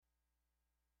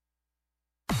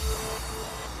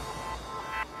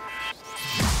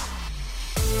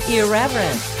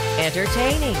Irreverent,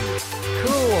 entertaining,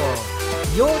 cool.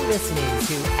 You're listening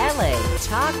to LA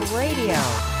Talk Radio.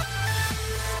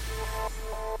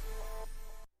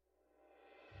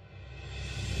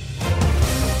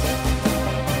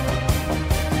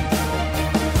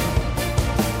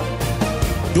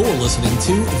 You're listening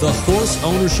to The Horse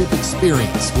Ownership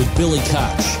Experience with Billy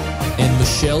Koch and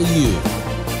Michelle Yu,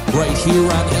 right here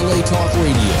on LA Talk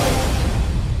Radio.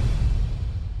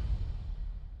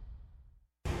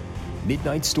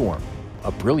 Midnight Storm,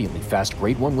 a brilliantly fast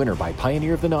Grade 1 winner by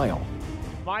Pioneer of the Nile.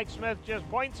 Mike Smith just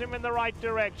points him in the right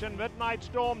direction. Midnight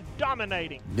Storm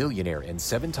dominating. Millionaire and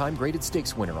 7-time graded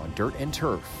stakes winner on dirt and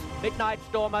turf. Midnight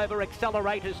Storm over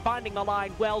accelerators, finding the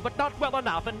line well, but not well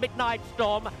enough, and Midnight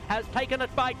Storm has taken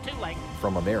it by 2 lengths.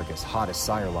 From America's hottest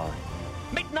sire line.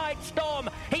 Midnight Storm,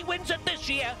 he wins it this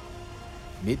year.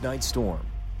 Midnight Storm.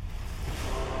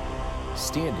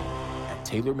 Standing at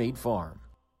TaylorMade Farm.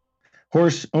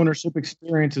 Horse Ownership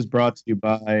Experience is brought to you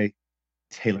by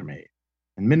TaylorMade.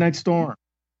 And Midnight Storm.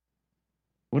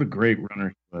 What a great runner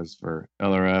he was for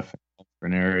LRF and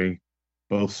Frenary,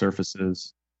 both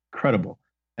surfaces. Incredible.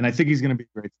 And I think he's going to be a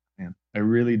great man. I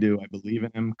really do. I believe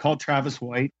in him. Call Travis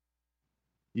White.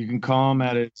 You can call him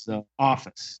at his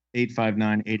office,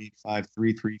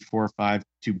 859-885-3345,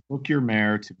 to book your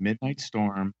mare to Midnight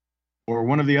Storm or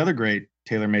one of the other great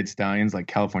TaylorMade stallions like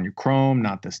California Chrome,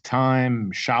 Not This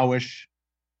Time, Mishawish.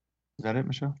 Is that it,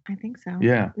 Michelle? I think so.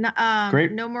 Yeah. No,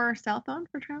 great. No more cell phone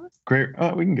for Travis? Great.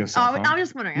 Oh, we can go cell phone. I'm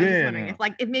just wondering.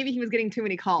 If maybe he was getting too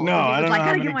many calls. No, I don't know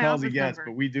how many calls he gets,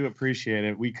 but we do appreciate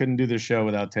it. We couldn't do the show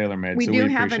without TaylorMade. We do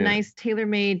have a nice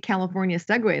TaylorMade California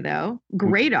segue, though.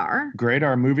 Gradar.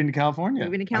 Gradar moving to California.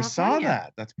 I saw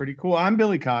that. That's pretty cool. I'm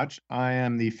Billy Koch. I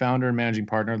am the founder and managing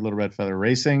partner of Little Red Feather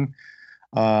Racing.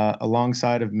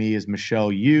 Alongside of me is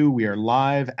Michelle Yu. We are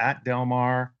live at Del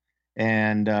Mar,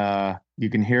 and you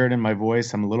can hear it in my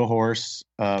voice. I'm a little hoarse.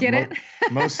 Get it?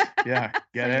 Get it?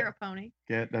 You're a phony.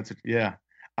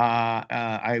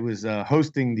 I was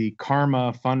hosting the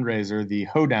Karma fundraiser, the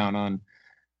Hoedown, on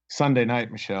Sunday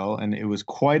night, Michelle, and it was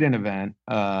quite an event.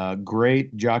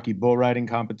 Great jockey bull riding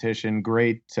competition.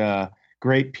 Great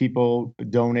people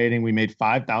donating. We made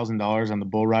 $5,000 on the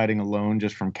bull riding alone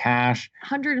just from cash.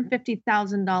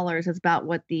 $150,000 is about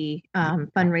what the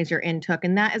fundraiser in took.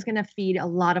 And that is going to feed a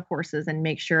lot of horses and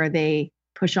make sure they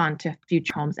push on to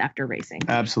future homes after racing.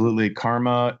 Absolutely.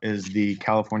 Karma is the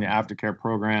California aftercare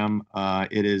program.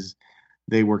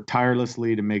 They work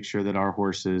tirelessly to make sure that our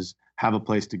horses have a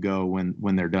place to go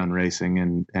when they're done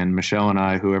racing. And Michelle and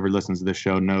I, whoever listens to this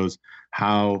show, knows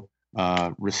how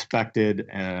respected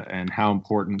and how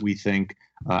important we think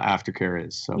aftercare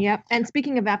is. So yep. And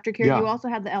speaking of aftercare, you also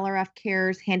had the LRF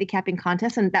Cares handicapping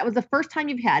contest, and that was the first time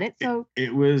you've had it. So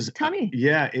it was. Tell me.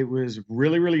 It was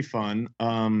really, really fun.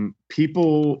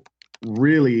 People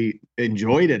really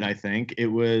enjoyed it. I think it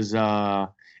was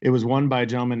won by a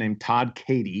gentleman named Todd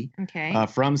Cady,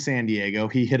 from San Diego.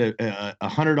 He hit a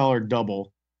 $100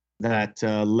 double that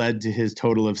led to his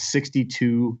total of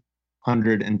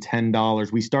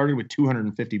 $6,210. We started with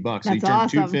 $250. So he turned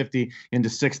awesome. $250 into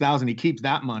 $6,000. He keeps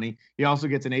that money. He also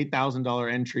gets an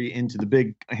 $8,000 entry into the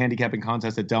big handicapping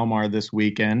contest at Del Mar this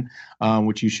weekend,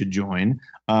 which you should join.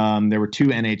 There were 2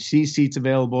 NHC seats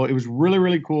available. It was really,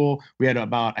 really cool. We had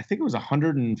about, I think it was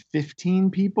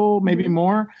 115 people, maybe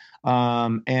more.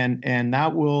 And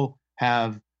that will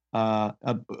have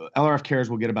LRF Cares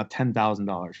will get about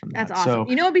 $10,000 from that. That's awesome.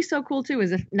 So, it'd be so cool too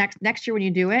is if next year when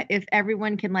you do it, if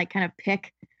everyone can kind of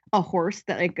pick a horse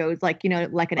that goes like an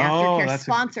aftercare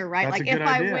sponsor, right? Like if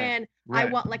I win, right, I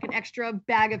want an extra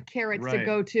bag of carrots to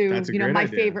go to my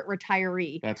favorite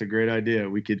retiree. That's a great idea.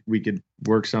 We could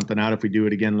work something out if we do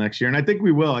it again next year, and I think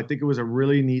we will. I think it was a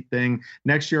really neat thing.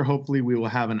 Next year, hopefully, we will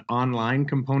have an online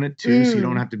component too, so you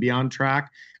don't have to be on track.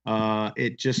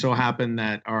 It just so happened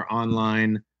that our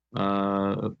online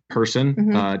person,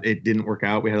 it didn't work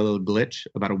out. We had a little glitch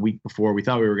about a week before. We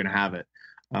thought we were going to have it.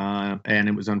 And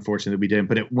it was unfortunate that we didn't,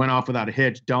 but it went off without a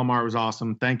hitch. Del Mar was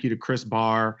awesome. Thank you to Chris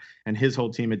Barr and his whole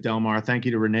team at Del Mar. Thank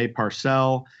you to Renee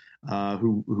Parcell,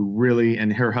 who really,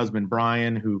 and her husband,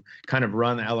 Brian, who kind of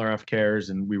run LRF Cares.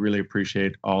 And we really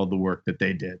appreciate all the work that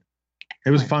they did.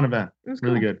 It was a fun event. It was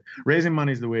really good. Raising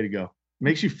money is the way to go.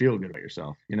 Makes you feel good about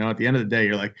yourself. At the end of the day,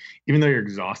 you're like, even though you're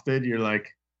exhausted, you're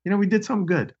like, we did something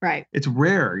good. Right. It's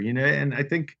rare, and I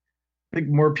think I think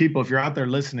more people, if you're out there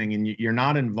listening and you're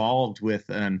not involved with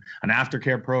an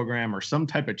aftercare program or some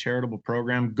type of charitable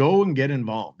program, go and get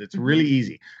involved. It's really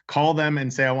easy. Call them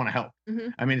and say, I want to help.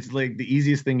 I mean, it's like the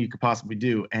easiest thing you could possibly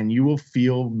do, and you will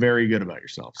feel very good about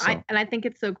yourself. So. I think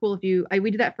it's so cool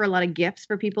we do that for a lot of gifts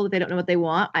for people that they don't know what they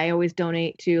want. I always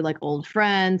donate to like old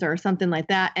friends or something like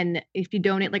that. And if you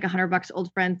donate like $100 to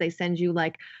old friends, they send you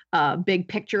like a big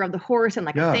picture of the horse and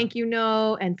like a thank you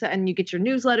note, and you get your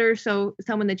newsletter. So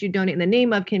someone that you donate in the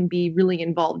name of can be really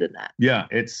involved in that. Yeah,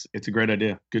 it's a great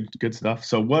idea. Good stuff.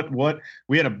 So what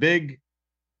we had a big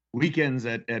weekends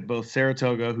at both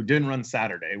Saratoga, who didn't run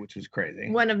Saturday, which was crazy.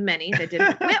 One of many that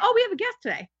didn't. We have a guest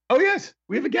today. Oh, yes.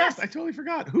 We have a guest. I totally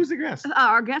forgot. Who's the guest?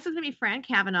 Our guest is going to be Fran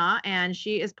Cavenaugh, and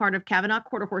she is part of Cavenaugh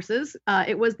Quarter Horses.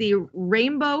 It was the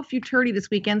Rainbow Futurity this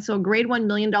weekend, so a grade $1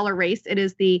 million race. It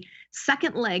is the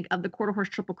second leg of the Quarter Horse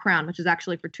Triple Crown, which is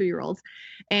actually for 2-year-olds.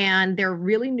 And they're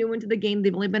really new into the game.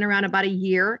 They've only been around about a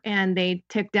year, and they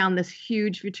took down this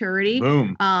huge Futurity.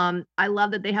 Boom. I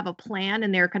love that they have a plan,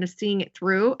 and they're kind of seeing it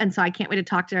through. And so I can't wait to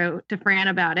talk to Fran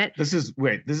about it. This is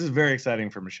very exciting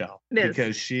for Michelle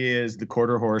because she is the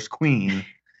quarter horse queen.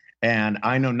 And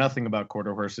I know nothing about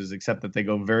quarter horses except that they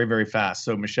go very, very fast.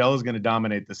 So Michelle is going to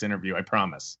dominate this interview, I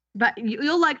promise. But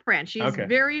you'll like Fran. She's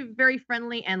very, very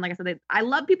friendly. And like I said, I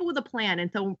love people with a plan. And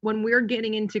so when we're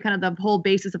getting into kind of the whole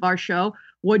basis of our show,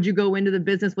 would you go into the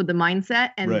business with the mindset?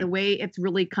 And the way it's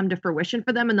really come to fruition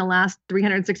for them in the last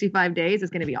 365 days is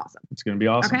going to be awesome. It's going to be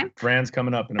awesome. Okay? Fran's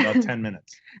coming up in about 10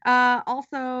 minutes.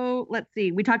 Also, let's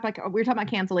see. We were talking about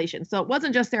cancellation. So it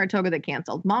wasn't just Saratoga that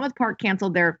canceled. Monmouth Park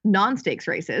canceled their non-stakes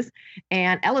races,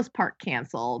 and Ellis Park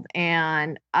canceled.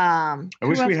 And I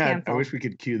wish we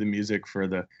could cue the music for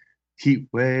the heat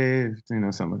wave. You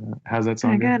know, some of that. How's that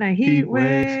song? I got a heat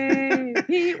wave.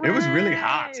 Heat wave. It was really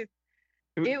hot.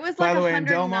 It was by like the way, in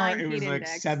Del Mar, it was like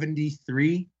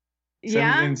 73.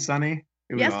 And sunny.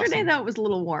 Yesterday, awesome. though, it was a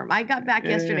little warm. I got back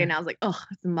yesterday and I was like, oh,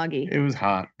 it's muggy. It was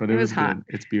hot, but it was hot.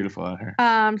 Good. It's beautiful out here.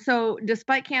 So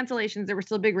despite cancellations, there were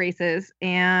still big races.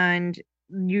 And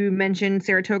you mentioned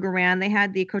Saratoga ran. They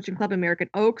had the Coaching Club American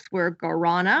Oaks, where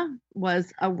Guarana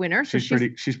was a winner. So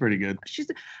she's pretty good.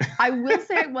 I will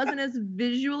say I wasn't as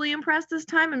visually impressed this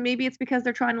time, and maybe it's because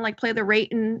they're trying to like play the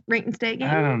rate and stay game.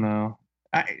 I don't know.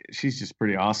 She's just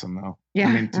pretty awesome, though. Yeah,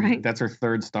 I mean, that's her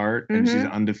third start, and she's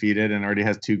undefeated and already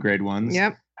has 2 grade 1s.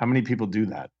 Yep. How many people do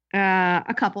that?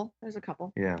 A couple. There's a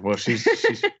couple. Yeah. Well, she's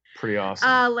pretty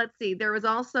awesome. Let's see. There was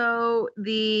also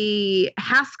the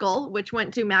Haskell, which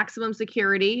went to Maximum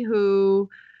Security, who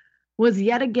was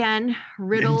yet again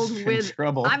riddled with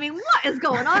trouble. I mean, what is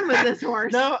going on with this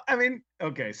horse? No, I mean,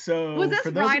 okay, so was this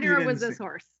rider or was this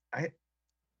horse?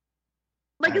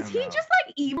 Is he just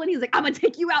like evil and he's like, I'm going to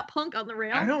take you out, punk, on the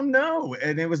rail? I don't know.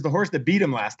 And it was the horse that beat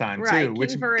him last time, too.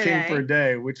 King for a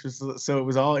Day, which was, so it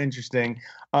was all interesting.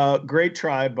 Great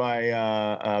try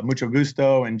by Mucho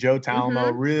Gusto and Joe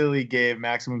Talmo. Really gave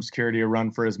Maximum Security a run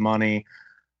for his money.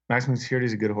 Maximum Security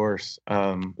is a good horse.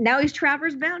 Now he's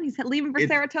Travers bound. He's leaving for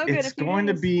Saratoga. It's going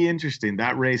to be interesting.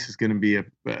 That race is going to be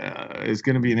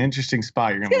an interesting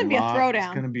spot. It's going to be a throwdown. It's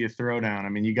going to be a throwdown. I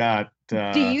mean, you got.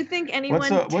 Do you think anyone?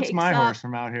 What's my horse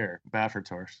from out here? Bafford's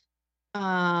horse.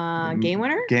 Game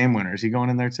Winner. Game Winner. Is he going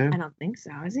in there too? I don't think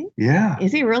so. Is he? Yeah.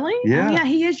 Is he really? Yeah. Oh, yeah,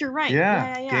 he is. You're right.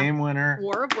 Yeah. Game Winner.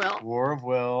 War of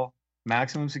Will.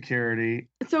 Maximum Security.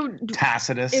 So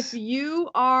Tacitus. If you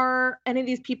are any of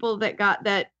these people that got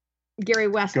that Gary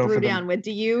West threw down with,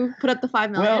 do you put up the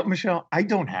 $5 million? Well, Michelle, I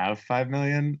don't have $5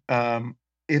 million.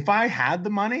 If I had the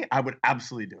money, I would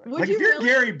absolutely do it. If you're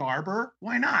Gary Barber,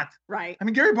 why not? Right. I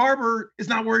mean, Gary Barber is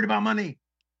not worried about money.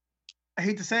 I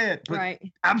hate to say it, but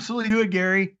absolutely do it,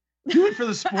 Gary. Do it for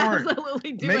the sport.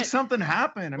 Absolutely do Make something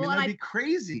happen. I mean, that'd be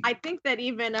crazy. I think that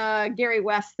even Gary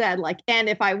West said, like, and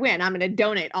if I win, I'm going to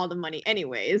donate all the money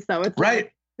anyways. So it's right.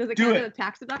 Does it count as a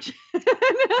tax deduction?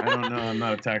 I don't know. I'm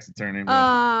not a tax attorney.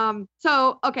 So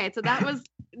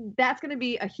that's going to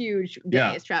be a huge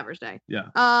day. It's Travers Day. Yeah.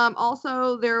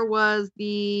 Also, there was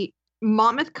the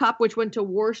Monmouth Cup, which went to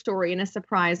War Story in a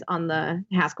surprise on the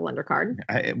Haskell undercard.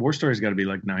 War Story's got to be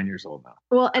like 9 years old now.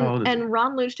 Well, and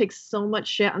Ron Luch takes so much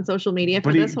shit on social media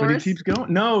for this horse. But he keeps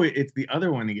going. No, it's the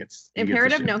other one he gets.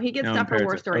 Imperative? No, he gets stuff for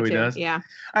War Story too. Does? Yeah.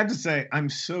 I have to say, I'm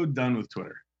so done with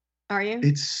Twitter. Are you?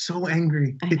 It's so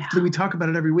angry. We talk about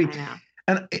it every week. I know.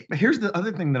 And here's the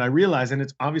other thing that I realize, and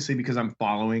it's obviously because I'm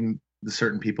following the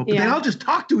certain people, but they all just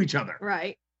talk to each other.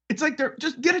 Right. It's like they're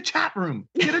just get a chat room.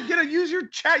 Use your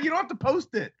chat. You don't have to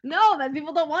post it. No, that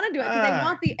people don't want to do it because they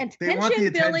want the attention. They want the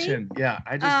attention. Billy. Yeah,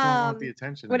 I just don't want the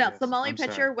attention. What else? The Molly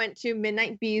pitcher went to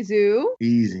Midnight Bizou.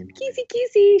 Easy.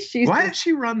 Kissy. Why did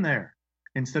she run there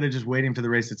instead of just waiting for the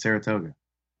race at Saratoga?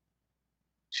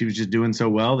 she was just doing so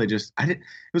well. It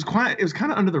was kind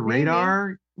of under the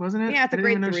radar, wasn't it? Yeah, it's a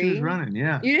grade 3. I didn't even know she was running.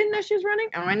 Yeah. You didn't know she was running?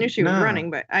 Oh, I knew she was running,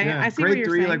 but I see what you're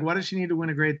saying. Like, why does she need to win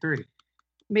a grade 3?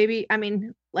 Maybe, I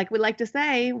mean, like we like to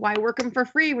say, why work them for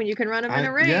free when you can run them in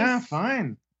a race? Yeah,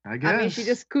 fine. I guess. I mean, she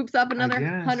just scoops up another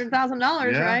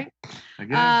 $100,000, right? I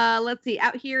guess. Let's see.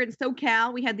 Out here in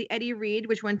SoCal, we had the Eddie Reed,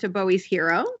 which went to Bowie's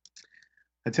Hero.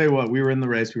 I tell you what, we were in the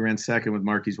race. We ran second with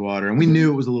Marky's Water, and we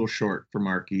knew it was a little short for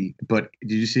Marky. But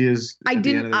did you see his? I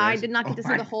did not get to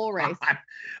see the whole race.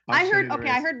 I heard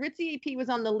Ritzy AP was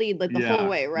on the lead the whole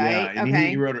way, right? Yeah, and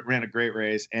he ran a great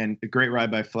race and a great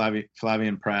ride by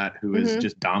Flavian Pratt, who is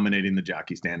just dominating the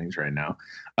jockey standings right now.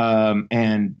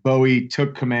 And Bowie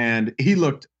took command. He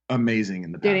looked amazing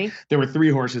in the paddock. Did he? There were 3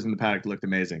 horses in the paddock that looked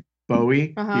amazing.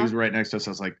 Bowie, he was right next to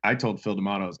us. I told Phil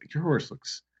D'Amato, I was like, your horse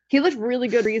looks. He looked really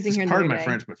good freezing here. Pardon my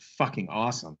French, but fucking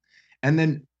awesome. And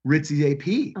then Ritzy's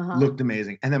AP looked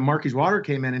amazing. And then Marky's Water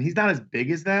came in, and he's not as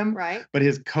big as them, right? But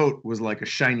his coat was like a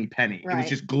shiny penny. Right. It was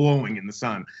just glowing in the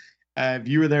sun. If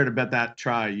you were there to bet that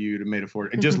try, you'd have made a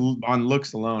fortune, just on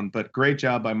looks alone. But great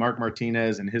job by Mark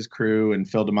Martinez and his crew and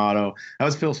Phil D'Amato. That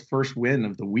was Phil's first win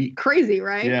of the week. Crazy,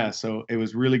 right? Yeah, so it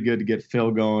was really good to get Phil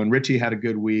going. Richie had a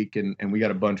good week, and we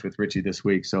got a bunch with Richie this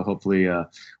week. So hopefully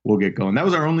we'll get going. That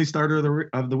was our only starter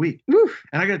of the week. Oof.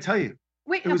 And I got to tell you,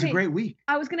 it was a great week.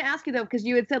 I was going to ask you, though, because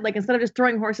you had said, instead of just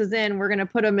throwing horses in, we're going to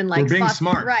put them in, we're being spots.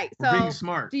 Smart. Right. We're being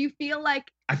smart. Do you feel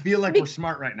like... I feel like we're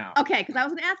smart right now. Okay, because I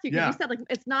was going to ask you, because you said,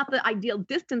 it's not the ideal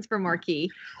distance for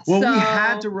Marquis. Well, we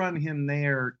had to run him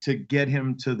there to get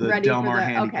him to the Del Mar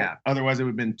handicap. Okay. Otherwise, it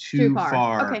would have been too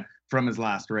far from his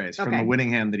last race, from the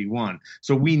winning hand that he won.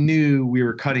 So we knew we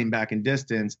were cutting back in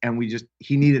distance, and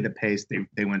he needed a pace. They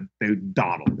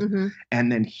dawdled. Mm-hmm. And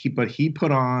then he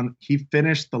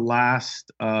finished the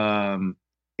last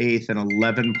eighth in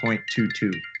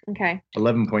 11.22. Okay.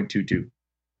 11.22.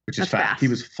 Which is fast. He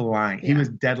was flying. Yeah. He was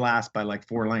dead last by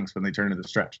 4 lengths when they turned to the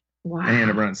stretch. Wow. And he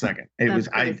ended up running second. It was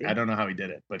crazy. I don't know how he did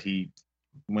it, but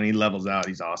when he levels out,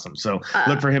 he's awesome. So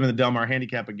look for him in the Del Mar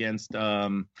handicap against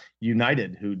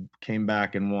United, who came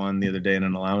back and won the other day in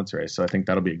an allowance race. So I think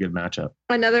that'll be a good matchup.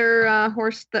 Another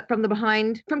horse that from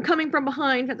coming from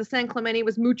behind at the San Clemente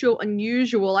was Mucho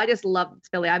Unusual. I just love this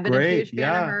filly. I've been a huge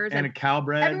fan of hers. And a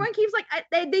Calbred. Everyone keeps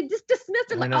they just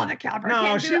dismissed her the Calbred.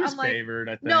 No, she was favored,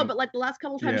 I think. No, but the last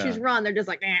couple times she's run, they're just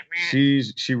like,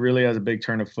 She really has a big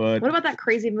turn of foot. What about that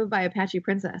crazy move by Apache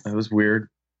Princess? It was weird.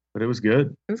 But it was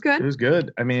good. It was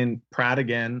good. I mean, Pratt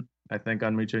again, I think,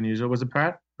 on Mucho Unusual. Was it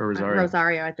Pratt or Rosario?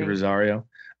 Rosario, I think. Rosario.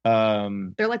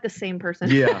 They're like the same person.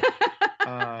 Yeah.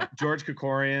 George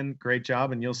Kokorian, great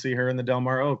job. And you'll see her in the Del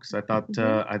Mar Oaks. I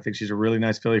think she's a really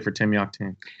nice filly for Tim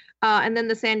Yachting. And then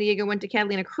the San Diego went to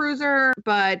Catalina Cruiser,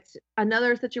 but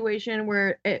another situation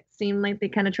where it seemed like they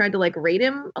kind of tried to rate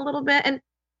him a little bit. And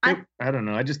I don't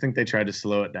know. I just think they tried to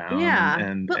slow it down.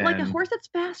 Yeah, but a horse that's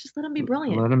fast, just let him be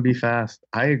brilliant. Let him be fast.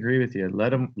 I agree with you.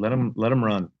 Let him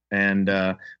run. And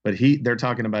but they're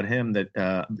talking about him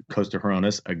that Costa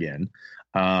Hronis again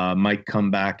might come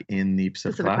back in the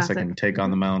Pacific Classic and take on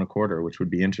the mile and a quarter, which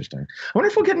would be interesting. I wonder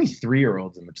if we'll get any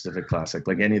 3-year-olds in the Pacific Classic,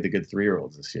 like any of the good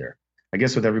 3-year-olds this year. I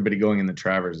guess with everybody going in the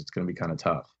Travers, it's going to be kind of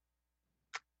tough.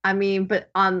 I mean,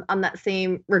 but on that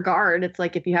same regard, it's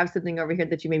like if you have something over here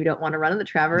that you maybe don't want to run in the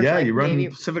Travers. Yeah, you run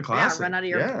Pacific Classic. Yeah, run out of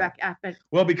your back.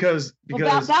 Well, because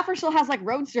Baffert still has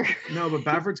Roadster. No, but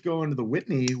Baffert's going to the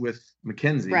Whitney with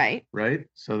McKenzie. Right.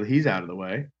 So he's out of the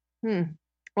way.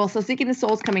 Well, so Seeking the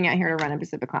Soul's coming out here to run a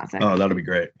Pacific Classic. Oh, that'll be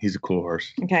great. He's a cool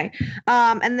horse. Okay.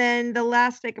 And then the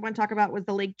last stake I want to talk about was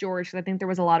the Lake George, because I think there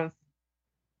was a lot of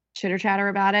chitter chatter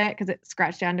about it because it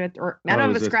scratched down to it, or I don't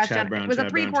know if it scratched down. It was a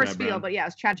 3-horse field, but yeah, it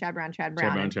was Chad Brown.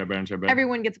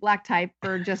 Everyone gets black type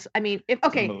for just. I mean,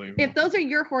 if those are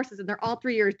your horses and they're all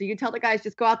 3 years, do you tell the guys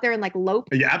just go out there and lope?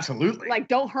 Yeah, absolutely.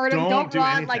 Don't hurt them, don't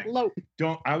run, anything. Lope.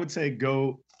 Don't. I would say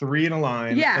go 3 in a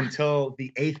line until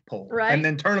the 8th pole, right? And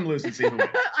then turn them loose and see who wins.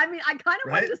 I mean, I kind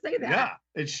of wanted to say that. Yeah,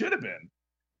 it should have been.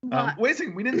 Wait a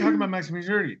second, we didn't talk about Maximum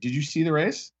Security. Did you see the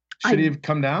race? Should he have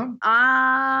come down?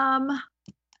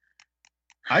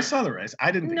 I saw the race.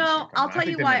 I didn't think so. I'll tell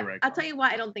you why. I'll tell you why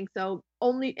I don't think so.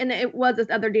 And it was this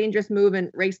other dangerous move and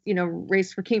race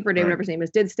for Kingford Day, whatever his name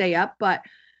is, did stay up, but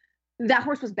that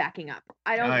horse was backing up.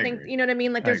 I don't think, you know what I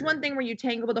mean? There's one thing where you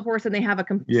tangle with a horse and they have a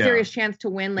serious chance to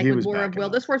win, with War of Will.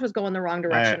 This horse was going the wrong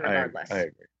direction regardless. I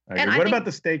agree. And what about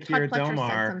the stake here at Del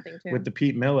Mar with the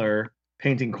Pete Miller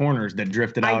painting corners that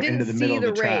drifted out into the middle of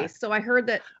the track? Race, so I heard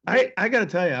that. I got to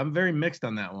tell you, I'm very mixed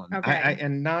on that one. Okay.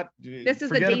 This is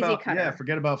the daisy cutter. Yeah,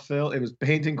 forget about Phil. It was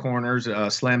painting corners,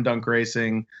 slam dunk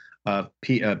racing,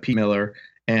 Pete Miller,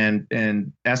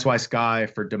 and SY Sky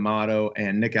for D'Amato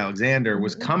and Nick Alexander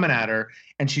was coming at her,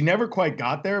 and she never quite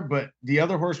got there, but the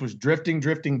other horse was drifted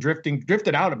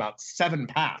out about 7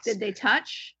 paths. Did they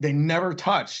touch? They never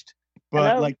touched.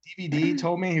 But like DVD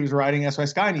told me, he was riding SY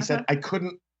Sky, and he said, I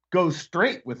couldn't go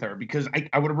straight with her because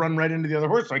I would have run right into the other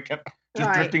horse. So I kept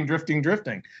just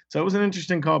drifting. So it was an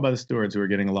interesting call by the stewards, who were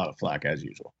getting a lot of flack as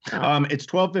usual. It's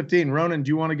 12:15. Ronan, do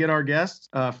you want to get our guest,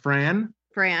 Fran?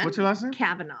 What's her last name?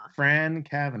 Cavenaugh. Fran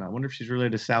Cavenaugh. I wonder if she's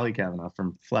related to Sally Cavenaugh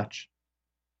from Fletch.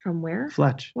 From where?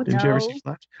 Fletch. Didn't you ever see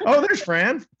Fletch? Oh, there's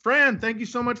Fran. Fran, thank you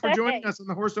so much for joining us on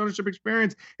the Horse Ownership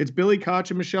Experience. It's Billy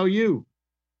Koch and Michelle Yu.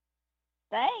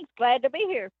 Thanks. Glad to be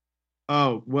here.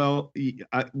 Oh, well,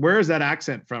 where is that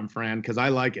accent from, Fran? Because I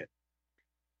like it.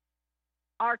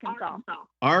 Arkansas.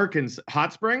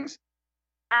 Hot Springs?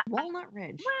 Walnut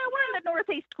Ridge. Well, we're in the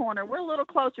northeast corner. We're a little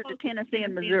closer to Tennessee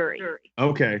and Missouri.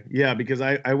 Okay, yeah, because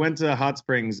I went to Hot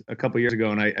Springs a couple years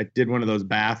ago, and I did one of those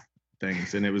bath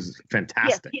things, and it was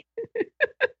fantastic.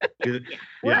 Yes.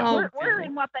 We're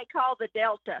in what they call the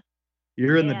Delta.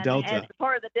 You're in the Delta. As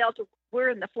part of the Delta, we're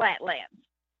in the flatlands.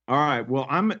 All right. Well,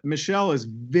 Michelle is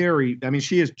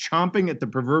she is chomping at the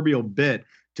proverbial bit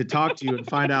to talk to you and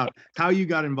find out how you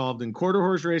got involved in quarter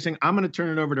horse racing. I'm going to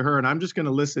turn it over to her, and I'm just going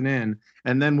to listen in,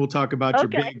 and then we'll talk about your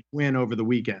big win over the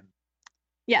weekend.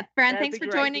 Yeah, Fran, thanks for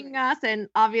joining us, and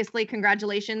obviously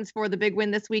congratulations for the big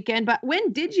win this weekend. But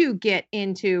when did you get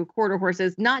into quarter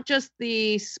horses, not just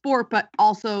the sport, but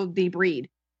also the breed?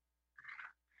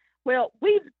 Well,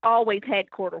 we've always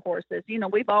had quarter horses.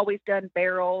 We've always done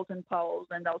barrels and poles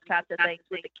and those types of things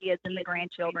with the kids and the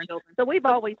grandchildren. So we've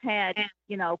always had,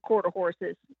 quarter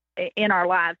horses in our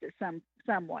lives in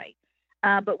some way.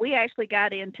 But we actually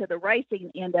got into the racing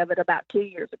end of it about 2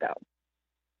 years ago.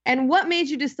 And what made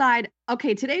you decide,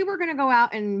 okay, today we're going to go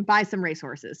out and buy some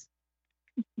racehorses?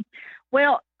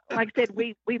 Well, like I said,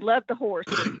 we love the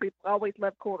horses. We've always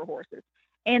loved quarter horses.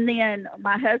 And then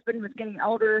my husband was getting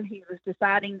older. He was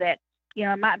deciding that,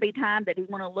 it might be time that he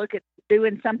want to look at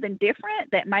doing something different,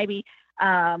 that maybe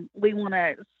we want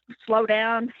to slow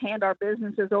down, hand our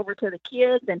businesses over to the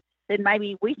kids, and then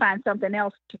maybe we find something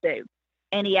else to do.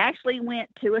 And he actually went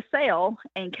to a sale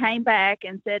and came back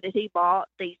and said that he bought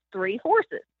these 3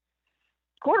 horses,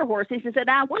 quarter horses. He said,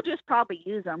 we'll just probably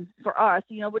use them for us.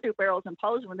 We'll do barrels and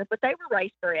poles with them, but they were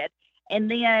race bred. And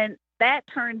then that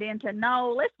turned into,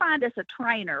 no, let's find us a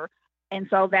trainer. And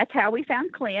so that's how we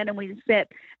found Clint, and we sent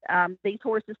these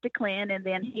horses to Clint, and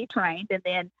then he trained. And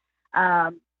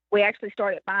then we actually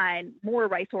started buying more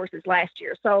race horses last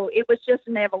year. So it was just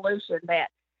an evolution that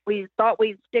we thought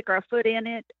we'd stick our foot in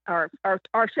it, or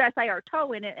should I say our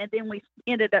toe in it, and then we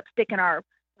ended up sticking our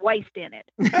waste in it.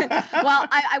 Well,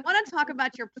 I want to talk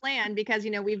about your plan, because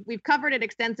we've covered it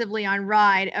extensively on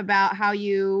Ride about how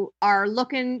you are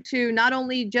looking to not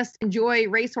only just enjoy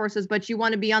racehorses, but you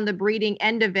want to be on the breeding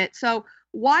end of it. So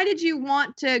why did you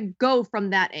want to go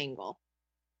from that angle?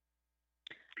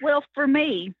 Well, for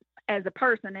me as a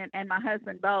person and my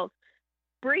husband both,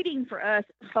 breeding for us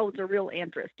holds a real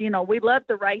interest. We love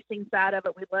the racing side of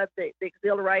it. We love the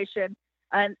exhilaration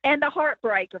and the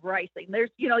heartbreak of racing. There's,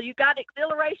 you got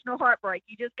exhilaration or heartbreak.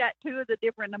 You just got 2 of the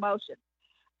different emotions.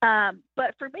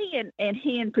 But for me and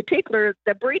he in particular,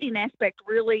 the breeding aspect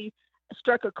really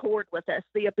struck a chord with us.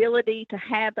 The ability to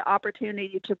have the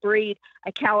opportunity to breed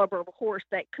a caliber of a horse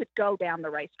that could go down the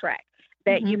racetrack,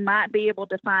 that you might be able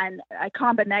to find a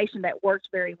combination that works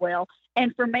very well.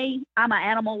 And for me, I'm an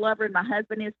animal lover, and my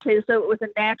husband is too. So it was a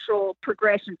natural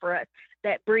progression for us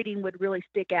that breeding would really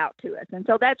stick out to us. And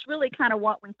so that's really kind of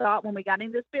what we thought when we got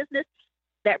into this business,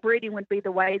 that breeding would be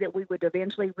the way that we would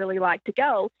eventually really like to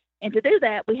go. And to do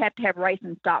that, we have to have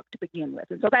racing stock to begin with.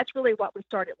 And so that's really what we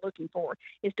started looking for,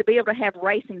 is to be able to have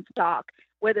racing stock,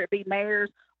 whether it be mares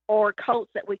or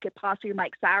colts that we could possibly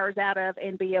make sires out of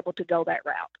and be able to go that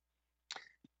route.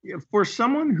 For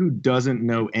someone who doesn't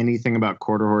know anything about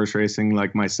quarter horse racing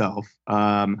like myself,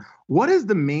 what is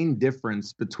the main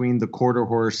difference between the quarter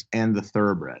horse and the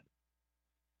thoroughbred?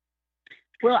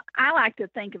 Well, I like to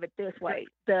think of it this way.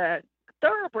 The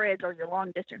thoroughbreds are your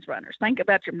long distance runners. Think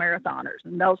about your marathoners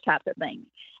and those types of things.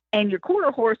 And your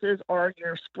quarter horses are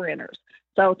your sprinters.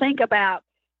 So think about,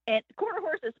 and quarter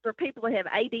horses for people who have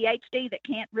ADHD that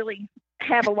can't really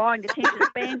have a long attention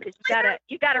span, because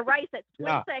you gotta race at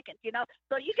 20 seconds,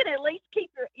 so you can at least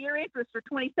keep your interest for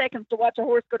 20 seconds to watch a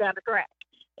horse go down the track.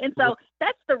 And so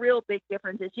that's the real big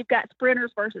difference, is you've got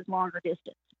sprinters versus longer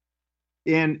distance.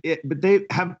 But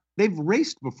they've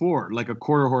raced before, like a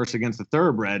quarter horse against a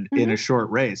thoroughbred in a short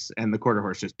race, and the quarter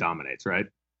horse just dominates, right?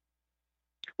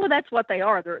 Well, that's what they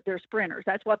are. They're sprinters.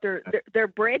 That's what they're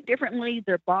bred differently.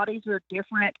 Their bodies are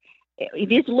different. you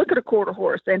just look at a quarter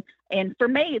horse, and for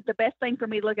me, the best thing for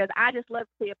me to look at, I just love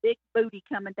to see a big booty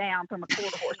coming down from a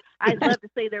quarter horse. I just love to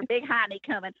see their big hiney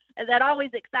coming, and that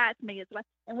always excites me. It's like,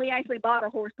 and we actually bought a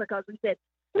horse because we said,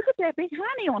 look at that big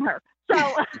hiney on her. So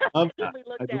we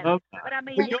looked at it. But I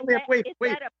mean, it's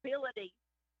that ability.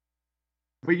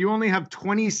 But you only have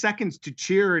 20 seconds to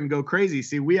cheer and go crazy.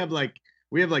 See, we have like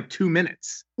 2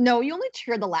 minutes. No, you only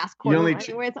cheer the last quarter. It's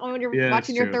only when you're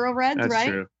watching your thoroughbreds, that's right?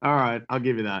 True. All right, I'll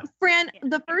give you that. Fran,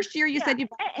 the first year you said you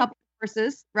bought a couple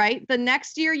horses, right? The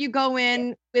next year you go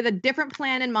in with a different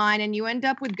plan in mind, and you end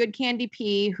up with Good Candy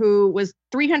P, who was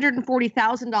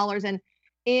 $340,000, and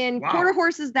in quarter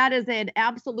horses, that is an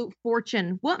absolute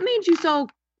fortune. What made you so,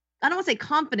 I don't want to say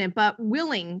confident, but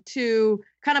willing to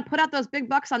kind of put out those big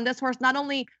bucks on this horse, not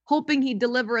only hoping he'd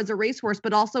deliver as a racehorse,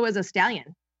 but also as a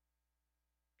stallion?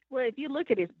 Well, if you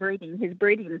look at his breeding is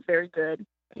very good.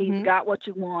 He's got what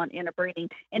you want in a breeding.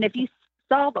 And if you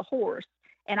saw the horse,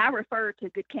 and I refer to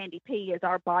Good Candy P as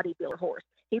our bodybuilder horse,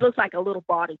 he looks like a little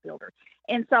bodybuilder.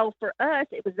 And so for us,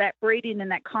 it was that breeding and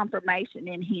that confirmation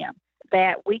in him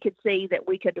that we could see that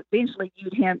we could eventually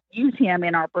use him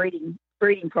in our breeding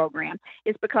program.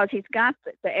 Is because he's got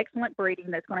the excellent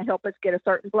breeding that's going to help us get a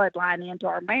certain bloodline into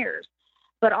our mares.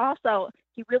 But also,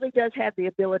 he really does have the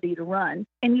ability to run.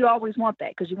 And you always want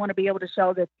that because you want to be able to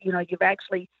show that, you've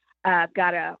actually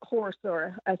got a horse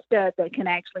or a stud that can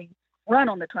actually run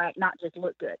on the track, not just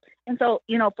look good. And so,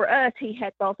 for us, he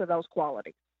had both of those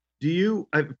qualities. Do you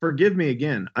forgive me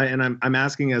again? I'm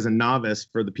asking as a novice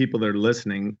for the people that are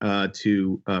listening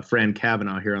to Fran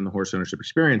Cavenaugh here on the Horse Ownership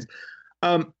Experience.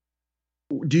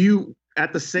 Do you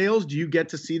at the sales? Do you get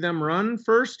to see them run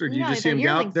first, or do you just see them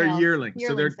gallop? They're yearlings,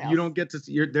 so you don't get to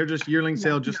see. They're just yearling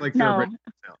sale, just like thoroughbred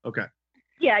sale. Okay.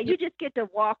 Yeah, you just get to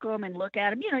walk them and look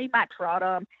at them. You might trot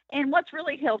them. And what's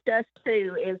really helped us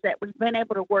too is that we've been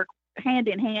able to work hand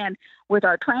in hand with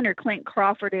our trainer Clint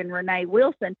Crawford and Renee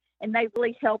Wilson. And they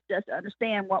really helped us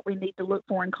understand what we need to look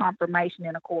for in confirmation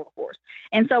in a quarter horse.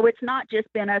 And so it's not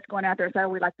just been us going out there and saying,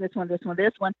 we like this one, this one,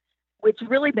 this one. It's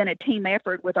really been a team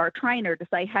effort with our trainer to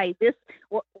say, hey,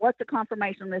 what's the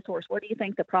confirmation on this horse? What do you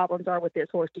think the problems are with this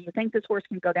horse? Do you think this horse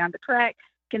can go down the track?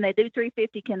 Can they do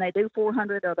 350? Can they do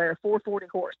 400? Are they a 440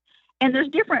 horse? And there's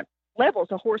different levels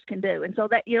a horse can do. And so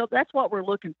that, that's what we're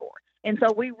looking for. And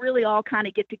so we really all kind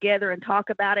of get together and talk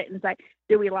about it and say,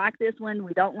 do we like this one?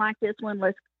 We don't like this one.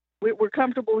 We're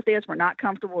comfortable with this. We're not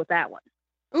comfortable with that one.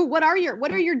 Ooh, what are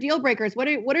your deal breakers? What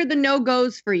are the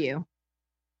no-goes for you?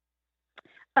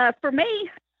 For me,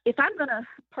 if I'm going to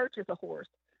purchase a horse,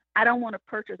 I don't want to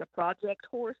purchase a project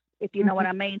horse, if you know what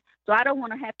I mean. So I don't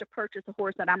want to have to purchase a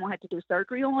horse that I'm going to have to do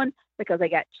surgery on because they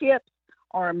got chips,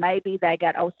 or maybe they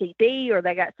got OCD, or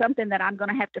they got something that I'm going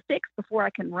to have to fix before I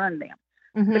can run them.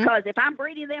 Mm-hmm. Because if I'm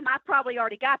breeding them, I probably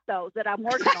already got those that I'm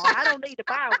working on. I don't need to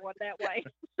buy one that way.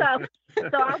 So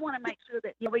I want to make sure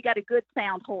that we got a good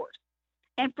sound horse.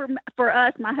 And for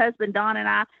us, my husband Don and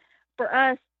I, for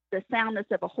us, the soundness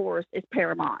of a horse is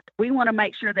paramount. We want to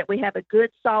make sure that we have a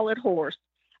good, solid horse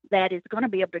that is going to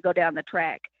be able to go down the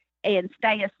track and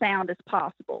stay as sound as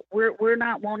possible. We're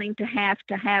not wanting to have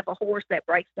a horse that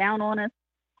breaks down on us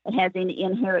and has any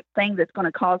inherent thing that's going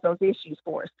to cause those issues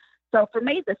for us. So for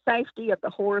me, the safety of the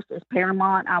horse is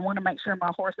paramount. I want to make sure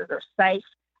my horses are safe,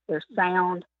 they're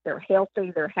sound, they're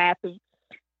healthy, they're happy.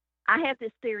 I have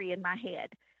this theory in my head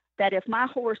that if my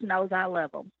horse knows I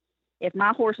love him, if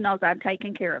my horse knows I'm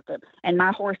taking care of him, and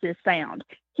my horse is sound,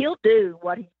 he'll do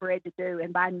what he's bred to do,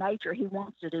 and by nature he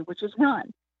wants to do, which is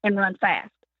run and run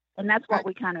fast. And that's what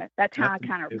that's how I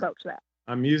kind of approach that.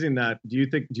 I'm using that. Do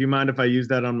you mind if I use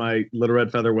that on my Little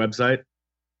Red Feather website?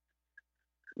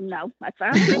 No, that's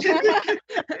fine.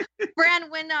 Fran,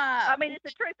 I mean, it's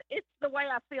the truth. It's the way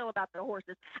I feel about the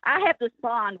horses. I have this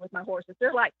bond with my horses.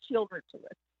 They're like children to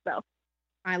us. So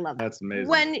I love that. That's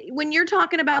amazing. When you're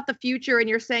talking about the future and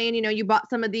you're saying, you bought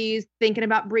some of these, thinking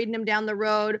about breeding them down the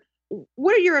road,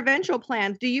 what are your eventual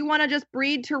plans? Do you want to just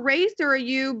breed to race, or are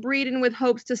you breeding with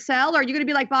hopes to sell? Or are you going to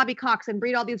be like Bobby Cox and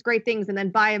breed all these great things and then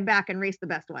buy them back and race the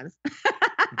best ones?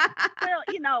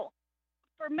 Well,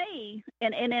 for me,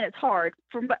 and it's hard.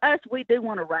 For us, we do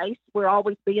want to race. We'll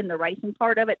always be in the racing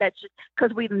part of it. That's just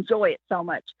because we enjoy it so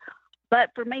much.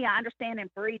 But for me, I understand in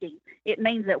breeding, it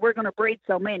means that we're going to breed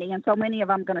so many, and so many of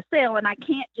them I'm going to sell, and I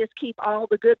can't just keep all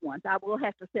the good ones. I will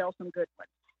have to sell some good ones.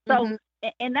 So,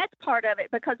 and that's part of it,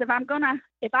 because if I'm going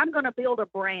to build a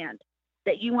brand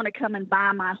that you want to come and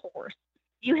buy my horse,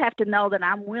 you have to know that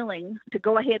I'm willing to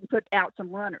go ahead and put out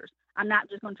some runners. I'm not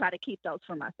just going to try to keep those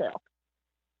for myself.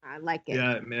 I like it.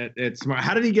 Yeah, man, it's smart.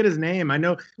 How did he get his name? I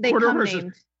know they come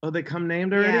named. Oh, they come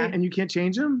named already, and you can't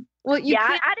change them? Well,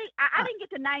 I didn't get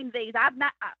to name these.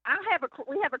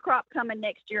 We have a crop coming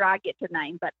next year. I get to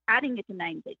name, but I didn't get to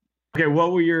name these. Okay,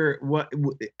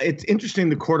 it's interesting,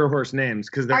 the quarter horse names,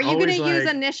 because are you going to use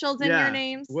initials in your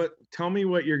names? Tell me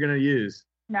what you're going to use.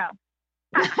 No,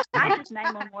 I just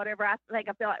name them whatever I think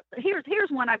I feel like. Here's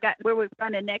one I've got where we're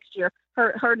running next year.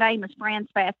 Her name is Fran's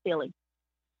Fast Filly.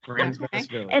 Fran's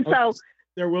Fast Filly. And so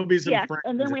there will be some. Yeah,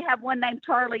 and then we have one named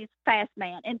Charlie's Fast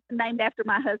Man, and named after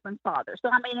my husband's father. So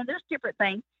I mean, and there's different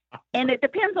things, and it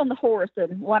depends on the horse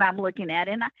and what I'm looking at,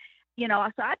 and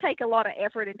so I take a lot of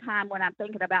effort and time when I'm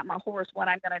thinking about my horse, what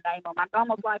I'm going to name them. I'm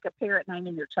almost like a parent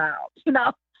naming your child,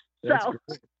 That's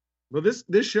great. Well,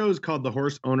 this show is called The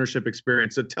Horse Ownership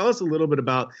Experience. So tell us a little bit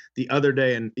about the other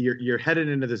day, and you're headed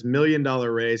into this $1 million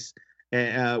race.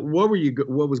 What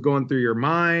was going through your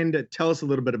mind? Tell us a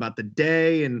little bit about the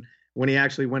day and when he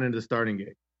actually went into the starting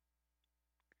gate.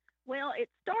 Well, it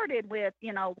started with,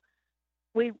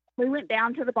 we went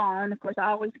down to the barn. Of course,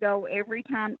 I always go every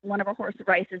time one of our horse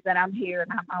races that I'm here,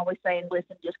 and I'm always saying,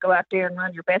 listen, just go out there and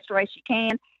run your best race you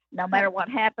can. No matter what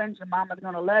happens, your mama's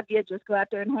going to love you. Just go out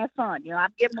there and have fun.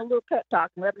 I'm giving them a little pep talk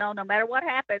and let them know no matter what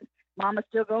happens, mama's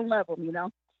still going to love them, Yeah.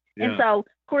 And so,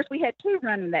 of course, we had 2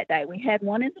 running that day. We had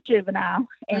one in the juvenile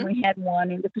and we had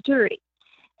one in the futurity.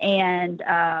 And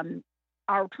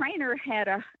our trainer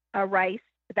had a race,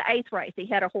 the 8th race. He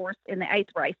had a horse in the 8th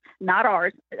race, not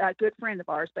ours, a good friend of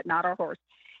ours, but not our horse.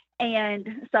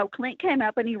 And so Clint came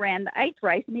up and he ran the 8th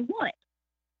race and he won it.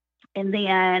 And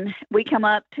then we come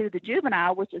up to the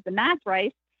juvenile, which is the 9th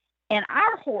race, and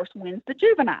our horse wins the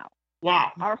juvenile.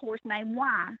 Wow. Our horse named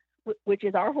Y, which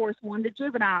is our horse, won the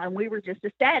juvenile. And we were just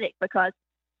ecstatic because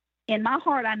in my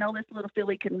heart, I know this little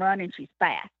filly can run and she's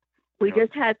fast. We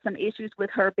just had some issues with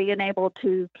her being able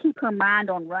to keep her mind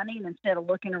on running instead of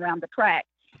looking around the track.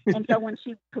 And so when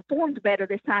she performed better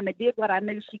this time and did what I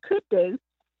knew she could do,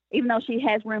 even though she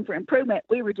has room for improvement,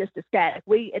 we were just ecstatic.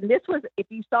 And this was, if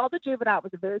you saw the juvenile, it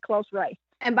was a very close race.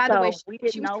 And by the way, we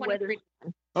didn't know whether.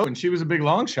 Oh, and she was a big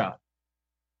long shot.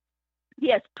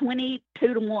 Yes,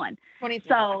 22-1. 22.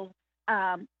 So,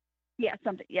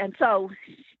 something. And so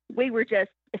we were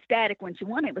just ecstatic when she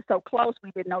won. It was so close.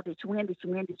 We didn't know, did she win? Did she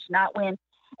win? Did she not win?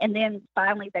 And then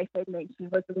finally they said that she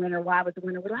was the winner. Why was the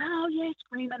winner? We're like, oh, yeah,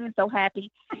 screaming and so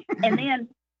happy. And then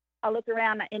I look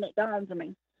around and it dawns on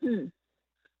me,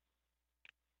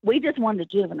 we just won the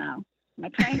juvenile. My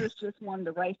trainers just won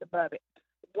the race above it.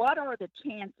 What are the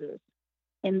chances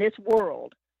in this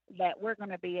world that we're going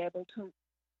to be able to,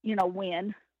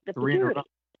 win the 3 in a row? futurity?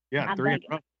 Yeah, 3 in a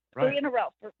row. Right. 3 in a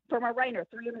row for my Rainer,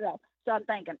 3 in a row. So I'm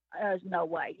thinking, there's no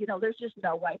way. There's just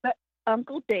no way. But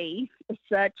Uncle D is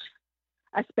such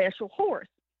a special horse.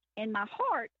 In my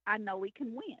heart, I know we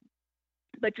can win.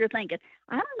 But you're thinking,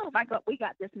 I don't know if we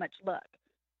got this much luck.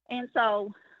 And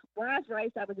so Why's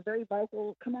race, I was very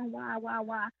vocal. Come on, why?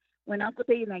 When Uncle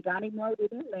D and they got him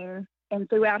loaded in there, and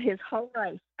throughout his whole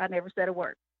race, I never said a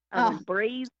word. I didn't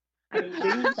breathe. I didn't do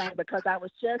anything because I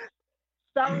was just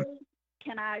so.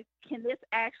 Can this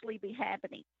actually be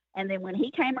happening? And then when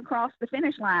he came across the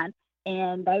finish line,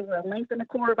 and they were a length and a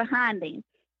quarter behind him,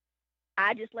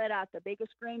 I just let out the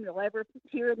biggest scream you'll ever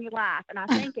hear in your life. And I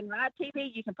think in live TV,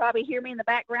 you can probably hear me in the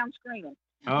background screaming.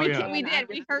 Oh, we yeah. did.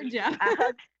 We heard you.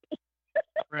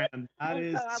 Fran, that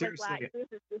is seriously. Like, this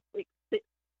is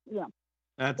yeah.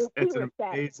 It's an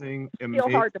amazing.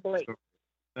 Still hard to believe.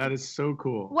 That is so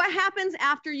cool. What happens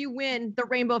after you win the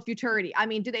Rainbow Futurity? I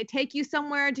mean, do they take you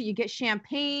somewhere? Do you get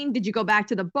champagne? Did you go back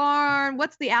to the barn?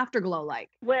 What's the afterglow like?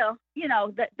 Well,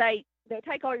 they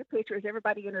take all your pictures.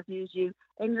 Everybody interviews you,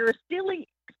 and you're still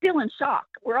in shock.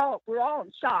 We're all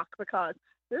in shock because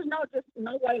there's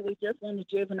no way we just won the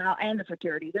juvenile and the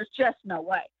futurity. There's just no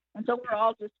way. And so we're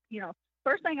all just,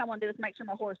 first thing I want to do is make sure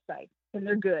my horse is safe and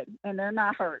they're good and they're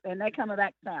not hurt and they come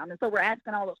back sound. And so we're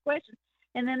asking all those questions.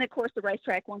 And then, of course, the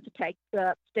racetrack wants to take you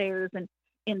upstairs and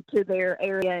into their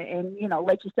area and,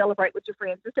 let you celebrate with your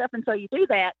friends and stuff. And so you do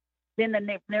that. Then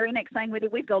the very next thing we do,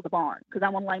 we go to the barn because I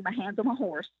want to lay my hands on my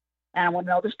horse and I want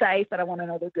to know they're safe and I want to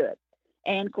know they're good.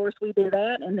 And, of course, we do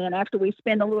that. And then after we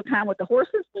spend a little time with the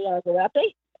horses, we all go out to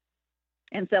eat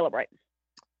and celebrate.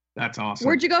 That's awesome.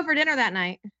 Where'd you go for dinner that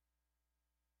night?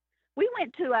 We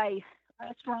went to a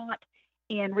restaurant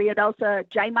in Ruidoso,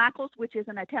 J. Michael's, which is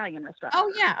an Italian restaurant.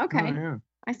 Oh yeah, okay. Oh, yeah.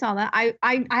 I saw that. I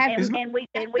have we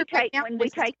take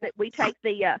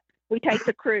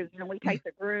the crew, we take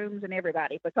the grooms and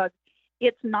everybody because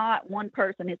it's not one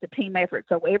person, it's a team effort.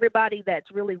 So everybody that's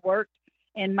really worked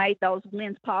and made those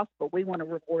wins possible, we want to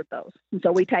reward those. And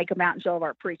so we take them out and show our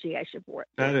appreciation for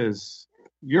it.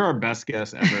 You're our best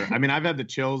guest ever. I mean, I've had the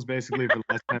chills basically for the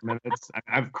last 10 minutes.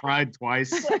 I've cried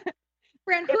twice.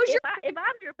 Fran, if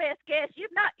I'm your best guess,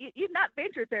 you've not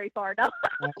ventured very far, no.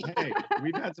 Hey,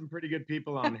 we've had some pretty good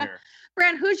people on here.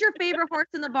 Fran, who's your favorite horse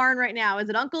in the barn right now? Is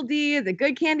it Uncle D? Is it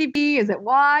Good Candy B? Is it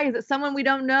Y? Is it someone we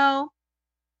don't know?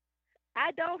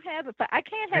 I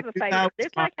can't have a favorite.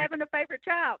 It's like having a favorite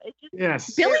child. It's just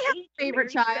yes. Billy has a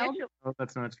favorite child. Special. Oh,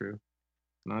 that's not true.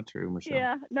 Not true, Michelle.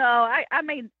 Yeah, no. I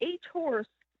mean, each horse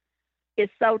is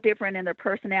so different in their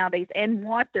personalities and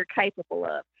what they're capable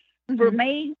of. Mm-hmm. For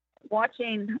me,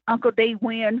 watching Uncle D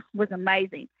win was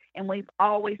amazing, and we've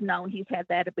always known he's had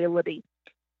that ability.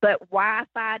 But why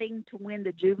fighting to win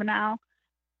the juvenile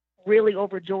really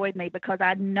overjoyed me, because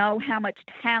I know how much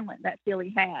talent that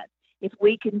filly has if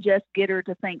we can just get her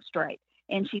to think straight.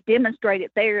 And she demonstrated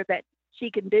there that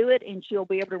she can do it, and she'll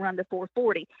be able to run the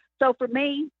 440. So for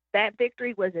me, that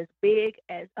victory was as big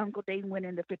as Uncle D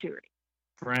winning the Futurity.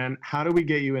 Fran, how do we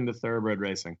get you into thoroughbred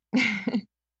racing? I don't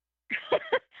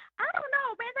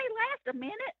know, man. They last a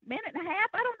minute and a half.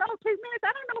 I don't know, 2 minutes.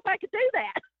 I don't know if I could do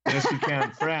that. Yes, you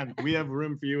can. Fran, we have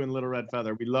room for you in Little Red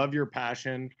Feather. We love your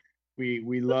passion.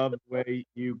 We love the way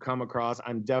you come across.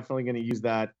 I'm definitely going to use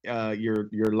that,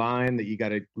 your line that you got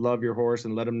to love your horse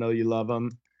and let them know you love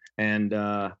them. And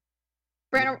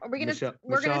Fran, are we gonna?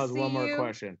 We're Michelle gonna has see one more you.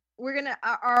 question. We're gonna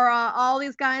are all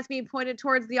these guys being pointed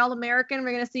towards the All-American?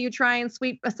 We're gonna see you try and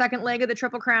sweep a second leg of the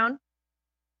Triple Crown.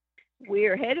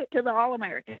 We're headed to the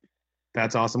All-American.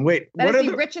 That's awesome. Wait, that is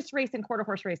the richest race in quarter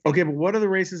horse racing. Okay, but what are the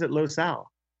races at Los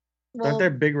Al? Well, aren't there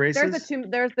big races?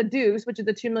 There's the Deuce, which is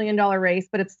the $2 million race,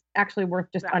 but it's actually worth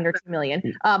just under $2 million.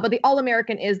 But the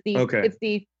All-American is the it's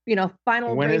the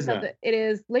final when race is of that? It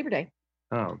is Labor Day.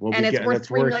 Oh, well, and it's worth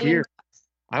 $3 million. Here.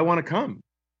 I want to come.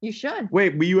 You should.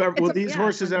 Wait, will these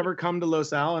horses ever come to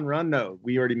Los Al and run? No,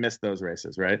 we already missed those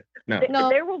races, right? No.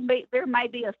 There may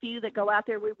be a few that go out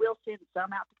there. We will send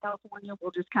some out to California.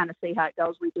 We'll just kind of see how it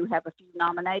goes. We do have a few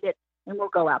nominated, and we'll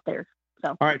go out there.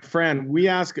 So. All right, Fran, we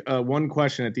ask one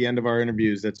question at the end of our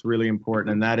interviews that's really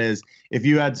important, and that is if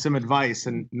you had some advice,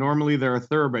 and normally they're a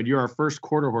thoroughbred. You're our first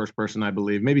quarter horse person, I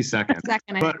believe, maybe second.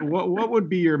 But what would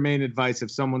be your main advice if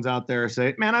someone's out there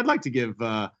say, man, I'd like to give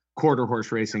quarter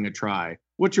horse racing a try?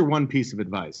 What's your one piece of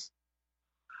advice?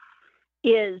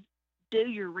 Is do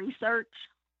your research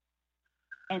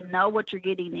and know what you're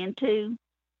getting into.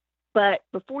 But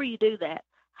before you do that,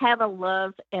 have a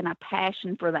love and a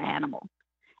passion for the animal.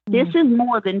 This is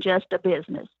more than just a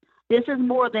business. This is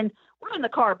more than, we're in the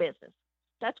car business.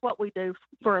 That's what we do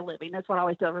for a living. That's what I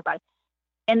always tell everybody.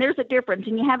 And there's a difference,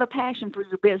 and you have a passion for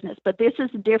your business, but this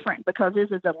is different because this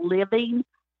is a living,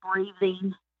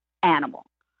 breathing animal.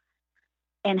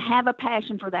 And have a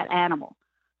passion for that animal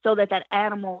so that that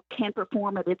animal can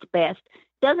perform at its best.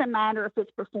 Doesn't matter if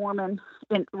it's performing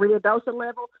in Rio Dosa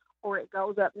level or it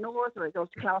goes up north or it goes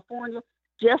to California,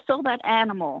 just so that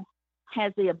animal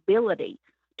has the ability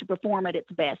to perform at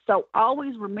its best. So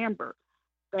always remember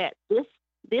that this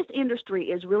industry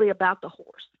is really about the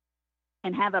horse,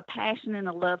 and have a passion and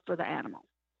a love for the animal.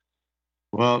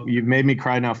 Well, you've made me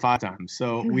cry now 5 times.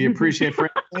 So we appreciate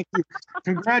it. Thank you.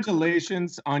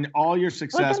 Congratulations on all your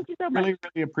success. Well, thank you so much. Really,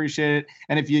 really appreciate it.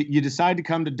 And if you decide to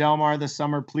come to Del Mar this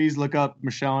summer, please look up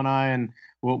Michelle and I, and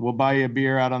we'll buy you a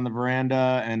beer out on the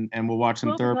veranda, and we'll watch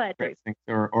some thoroughbred racing.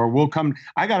 Or we'll come.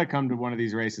 I got to come to one of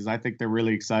these races. I think they're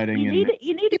really exciting. You need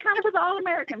to come to the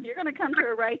All-American. If you're going to come to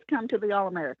a race, come to the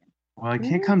All-American. Well, I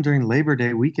can't come during Labor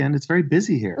Day weekend. It's very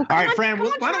busy here. All right, Fran,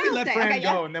 why don't we let Fran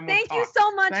go, and then we'll talk. Thank you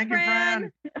so much, Thank Fran.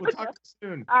 you, Fran. We'll talk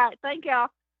soon. All right, thank y'all.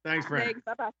 Thanks, Fran. Thanks.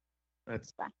 Bye-bye. Bye.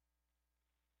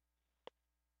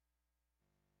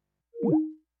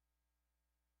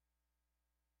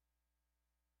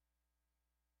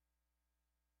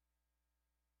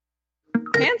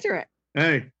 Answer it.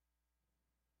 Hey,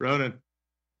 Ronan.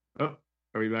 Oh,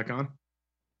 are we back on?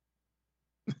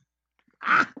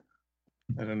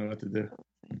 I don't know what to do.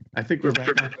 I think we're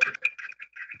back on.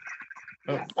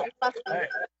 Oh. Hey.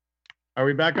 Are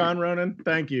we back on, Ronan?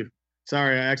 Thank you.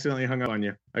 Sorry, I accidentally hung up on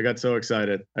you. I got so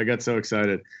excited.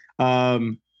 Wow,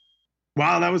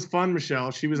 that was fun,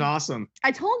 Michelle. She was awesome.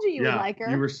 I told you you would like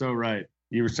her. You were so right.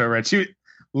 She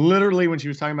literally, when she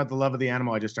was talking about the love of the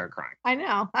animal, I just started crying. I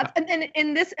know. And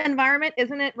in this environment,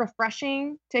 isn't it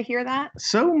refreshing to hear that?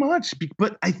 So much.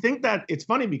 But I think that it's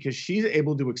funny because she's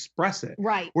able to express it.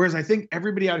 Right. Whereas I think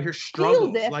everybody out here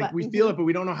struggles. We feel it, but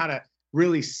we don't know how to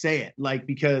really say it.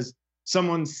 Because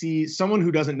someone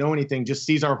who doesn't know anything just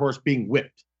sees our horse being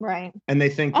whipped. Right. And they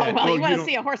think that, you want to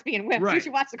see a horse being whipped. Right. You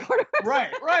should watch the quarter horse.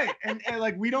 Right. And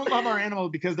we don't love our animal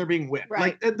because they're being whipped.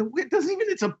 Right. The whip doesn't even,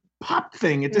 it's a pop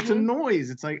thing. It's a noise.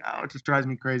 It's like, it just drives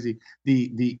me crazy.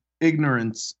 The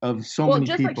ignorance of so many people.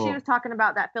 Well, just like she was talking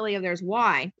about that filly of theirs,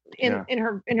 why in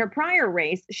her prior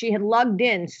race she had lugged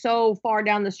in so far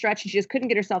down the stretch and she just couldn't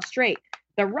get herself straight.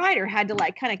 The rider had to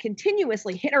like kind of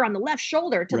continuously hit her on the left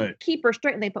shoulder to keep her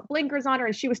straight, and they put blinkers on her,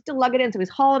 and she was still lugging in, so he was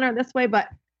hauling her this way, but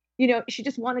she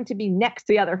just wanted to be next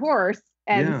to the other horse,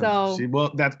 and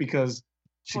that's because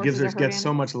she gets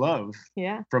so much love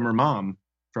from her mom,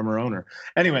 from her owner.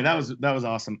 Anyway, that was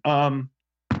awesome.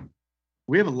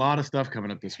 We have a lot of stuff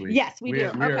coming up this week. Yes, we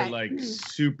do. We are like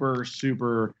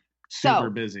super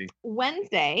busy.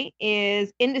 Wednesday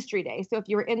is Industry Day. So if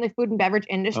you were in the food and beverage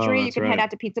industry, you can head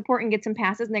out to Pizza Port and get some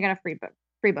passes, and they got a free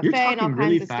buffet and all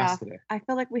kinds of stuff. Today. I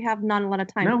feel like we have not a lot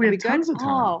of time. No, we have tons of time.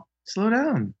 Oh. Slow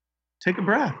down. Take a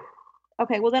breath.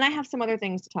 Okay, well then I have some other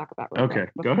things to talk about real quick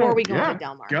go before ahead. we go into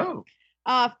Del Mar. Go.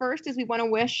 First is we want to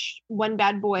wish One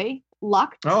Bad Boy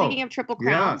luck. Speaking of Triple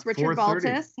Crowns, Richard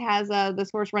Baltus has this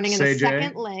horse running in the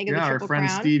second leg of the Triple Crown. Our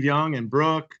friend Steve Young and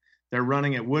Brooke, they're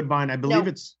running at Woodbine. I believe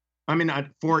at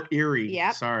Fort Erie.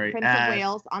 Yep. Sorry. Prince of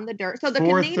Wales on the dirt. So the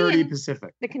 4:30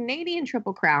 Pacific. The Canadian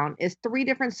Triple Crown is 3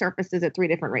 different surfaces at 3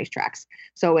 different racetracks.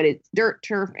 So it is dirt,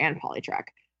 turf, and polytrack.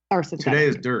 Today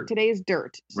is dirt. Today is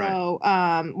dirt. So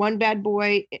One Bad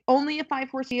Boy, only a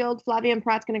 5-horse field. Flavia and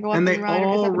Pratt's going to go up and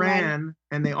run.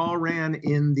 And they all ran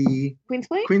in the Queen's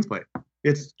Plate? Queen's Plate.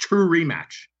 It's true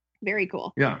rematch. Very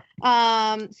cool. Yeah.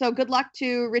 So good luck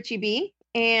to Richie B.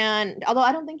 And although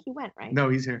I don't think he went, right? No,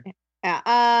 he's here.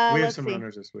 Yeah. We have some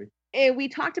runners this week. We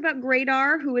talked about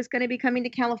Gradar, who is going to be coming to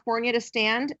California to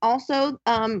stand. Also,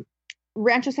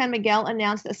 Rancho San Miguel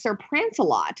announced that Sir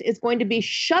Prancelot is going to be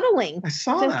shuttling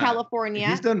to California.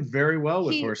 He's done very well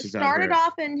with horses out there. He started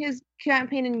off in his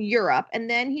campaign in Europe, and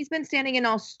then he's been standing in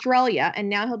Australia, and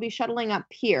now he'll be shuttling up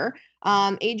here.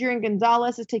 Adrian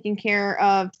Gonzalez is taking care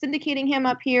of syndicating him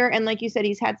up here, and like you said,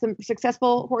 he's had some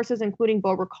successful horses, including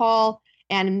Beau Recall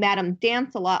and Madame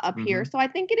Dance-A-Lot up here. So I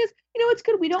think it is, it's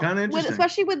good. We don't,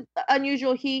 especially with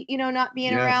unusual heat, not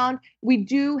being around. We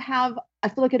do have, I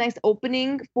feel like, a nice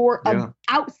opening for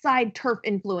outside turf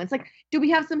influence. Like, do we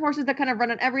have some horses that kind of run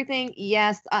on everything?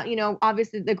 Yes.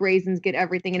 Obviously the Graysons get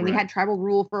everything, and we had Tribal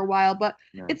Rule for a while, but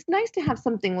it's nice to have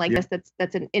something like this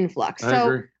that's an influx.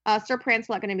 So Sir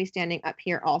Prancelot going to be standing up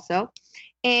here also.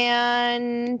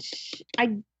 And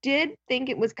I did think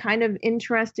it was kind of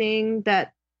interesting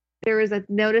that there is a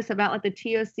notice about like the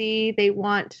TOC. They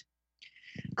want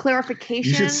clarification.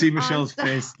 You should see Michelle's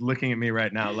face looking at me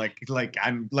right now, like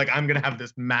I'm gonna have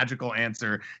this magical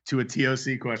answer to a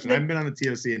TOC question. I haven't been on the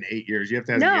TOC in 8 years. You have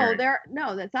to ask Gary.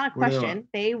 That's not a question.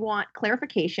 They want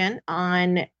clarification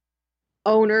on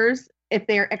owners if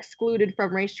they're excluded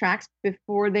from racetracks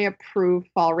before they approve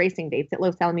fall racing dates at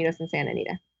Los Alamitos and Santa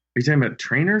Anita. Are you talking about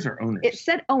trainers or owners? It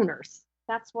said owners.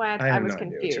 That's why I was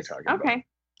confused. Okay.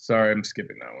 Sorry, I'm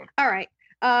skipping that one. All right.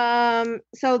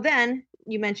 So then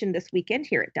you mentioned this weekend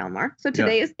here at Del Mar. So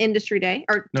today is Industry Day,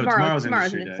 or tomorrow's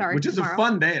Industry Day. Sorry, which is a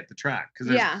fun day at the track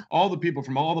because all the people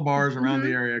from all the bars around the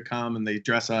area come and they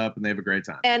dress up and they have a great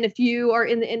time. And if you are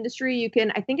in the industry, you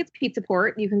can, I think it's Pizza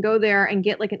Port, you can go there and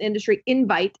get like an industry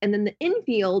invite, and then the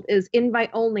infield is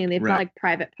invite only, and they've got like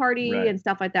private party and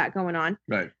stuff like that going on.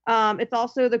 Right. It's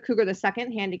also the Cougar the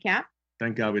Second handicap.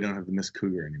 Thank God we don't have the Miss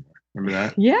Cougar anymore. Remember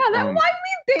that? Yeah, that why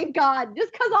me, thank God.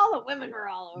 Just because all the women were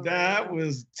all over. That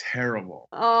was terrible.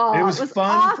 Oh, it was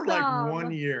fun for like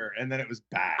 1 year, and then it was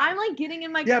bad. I'm like getting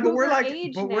in my Cougar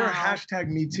age now. We're a hashtag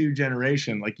Me Too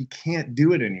generation. Like you can't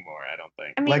do it anymore. I don't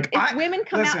think. I mean, like, if women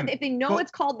come out, if they know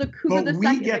it's called the Cougar the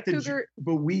Second,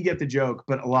 but we get the joke.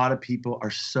 But a lot of people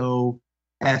are so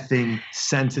effing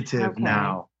sensitive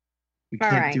now. We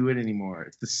can't do it anymore.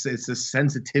 It's the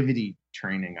sensitivity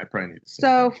training. I probably need to say.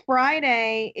 So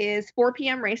Friday is 4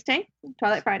 p.m. race day.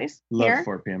 Twilight Fridays. Love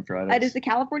 4 p.m. Fridays. It is the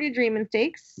California Dreamin'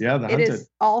 Stakes. Yeah, the Hunted. It is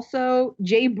also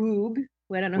J Boob.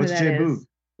 I don't know who that is. What's J Boob?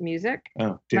 Music.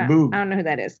 Oh, J Boob. I don't know who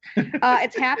that is.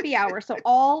 It's happy hour. So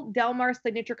all Del Mar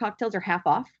signature cocktails are half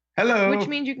off. Hello. Which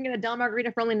means you can get a Del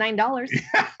Margarita for only $9.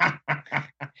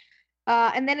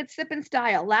 And then it's Sip and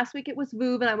Style. Last week it was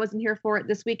Voove, and I wasn't here for it.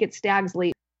 This week it's Stag's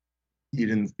Leap.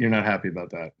 You're not happy about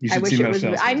that. You should see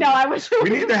Michelle's. I know. I wish we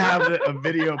need to have a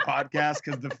video podcast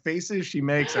because the faces she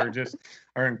makes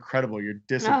are incredible. You're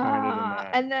disappointed in that.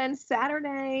 And then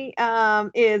Saturday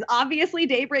is obviously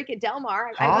Daybreak at Del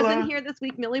Mar. I wasn't here this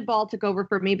week. Millie Ball took over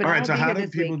for me, but all right. So how do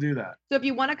people do that? So if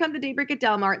you want to come to Daybreak at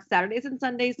Del Mar, it's Saturdays and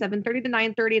Sundays, 7:30 to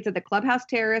 9:30. It's at the Clubhouse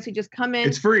Terrace. You just come in.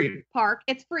 It's free. Park.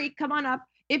 It's free. Come on up.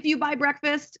 If you buy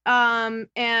breakfast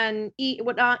and eat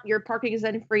whatnot, your parking is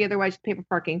then free. Otherwise, you pay for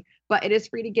parking. But it is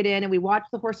free to get in, and we watch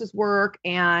the horses work,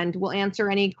 and we'll answer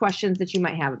any questions that you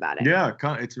might have about it. Yeah,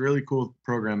 it's a really cool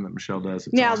program that Michelle does.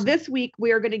 It's now, awesome. This week,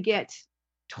 we are going to get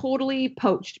totally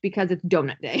poached because it's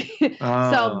donut day.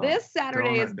 So this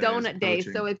Saturday is donut day.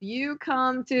 So if you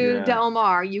come to Del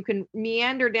Mar, you can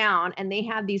meander down, and they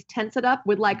have these tents set up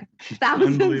with like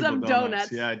thousands of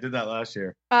donuts. Yeah, I did that last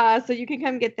year. So you can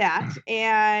come get that.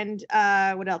 And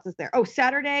what else is there? Oh,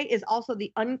 Saturday is also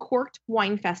the Uncorked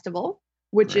Wine Festival,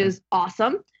 which is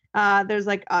awesome. There's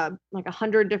like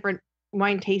 100 different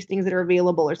wine tastings that are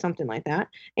available or something like that.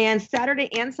 And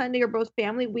Saturday and Sunday are both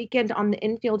family weekend on the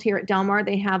infield here at Del Mar.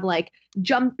 They have like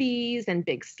jumpies and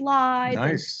big slides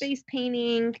and space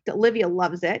painting. Olivia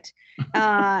loves it.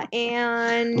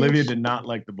 And Olivia did not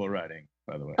like the bull riding,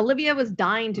 by the way. Olivia was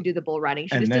dying to do the bull riding.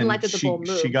 She just didn't like that the bull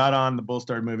moved. She got on, the bull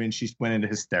started moving, she went into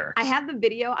hysterics. I have the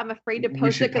video. I'm afraid to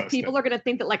post it because people are going to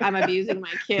think that like I'm abusing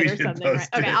my kid or something. Right?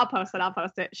 Okay, I'll post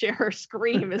it. Her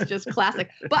scream is just classic.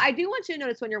 But I do want you to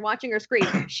notice when you're watching her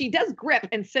scream, she does grip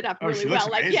and sit up really well.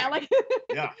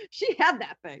 She had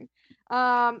that thing.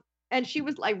 And she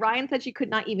was like, Ryan said she could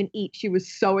not even eat. She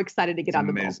was so excited to get on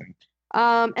the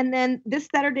bull. And then this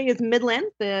Saturday is Midland,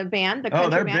 the band, the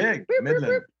country band. Big.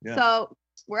 Midland. Yeah. So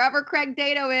wherever Craig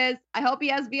Dato is, I hope he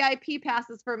has VIP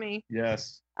passes for me.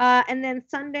 Yes. And then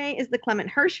Sunday is the Clement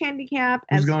Hirsch Handicap.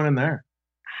 Who's going in there?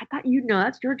 I thought you'd know.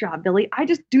 That's your job, Billy. I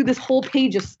just do this whole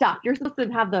page of stuff. You're supposed to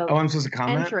have the I'm supposed to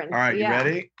comment? Entrance. All right, you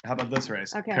ready? How about this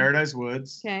race? Okay. Paradise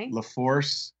Woods, La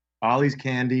Force, Ollie's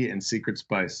Candy, and Secret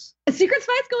Spice. Secret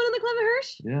Spice going in the Clement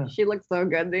Hirsch? Yeah. She looked so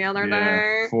good the other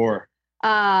day. 4.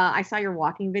 I saw your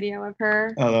walking video of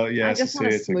her. Oh, yeah. I just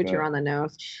want to smooch her on the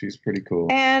nose. She's pretty cool.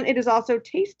 And it is also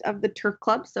Taste of the Turf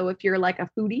Club. So if you're like a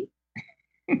foodie.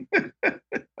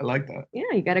 I like that. Yeah,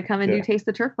 you got to come and do Taste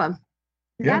the Turf Club.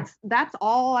 Yeah. That's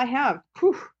all I have.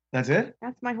 Whew. That's it?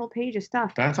 That's my whole page of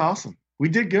stuff. That's awesome. We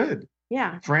did good.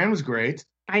 Yeah. Fran was great.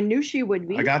 I knew she would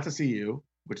be. I got to see you,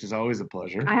 which is always a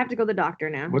pleasure. I have to go to the doctor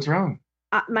now. What's wrong?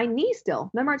 My knee still.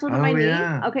 Remember I told you my knee?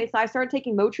 Yeah. Okay, so I started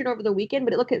taking Motrin over the weekend,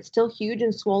 but it's still huge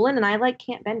and swollen, and I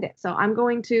can't bend it. So I'm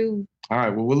going to. All right,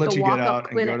 well, we'll let you get out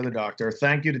and go to the doctor.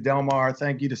 Thank you to Del Mar.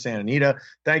 Thank you to Santa Anita.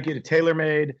 Thank you to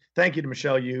TaylorMade. Thank you to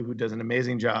Michelle Yu, who does an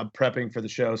amazing job prepping for the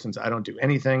show since I don't do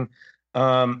anything.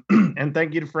 And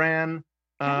thank you to Fran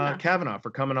Cavenaugh for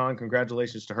coming on.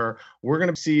 Congratulations to her. We're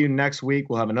going to see you next week.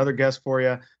 We'll have another guest for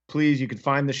you. Please, you can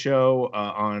find the show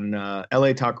on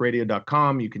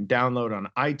latalkradio.com. You can download on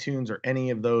iTunes or any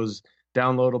of those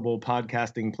downloadable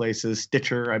podcasting places.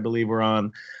 Stitcher, I believe we're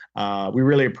on. We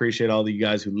really appreciate all of you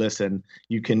guys who listen.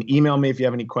 You can email me if you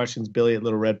have any questions,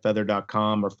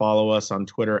 billy@littleredfeather.com, or follow us on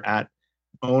Twitter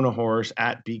 @ownahorse,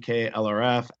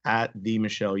 @BKLRF,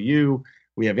 @TheMichelleU.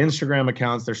 We have Instagram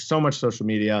accounts. There's so much social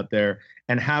media out there.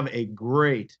 And have a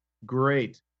great,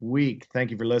 great week.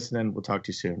 Thank you for listening. We'll talk to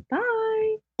you soon.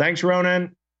 Bye. Thanks,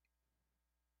 Ronan.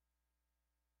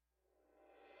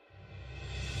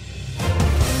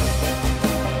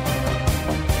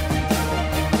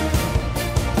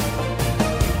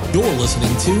 You're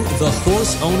listening to The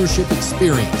Horse Ownership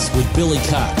Experience with Billy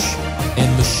Koch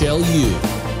and Michelle Yu,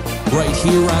 right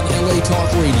here on LA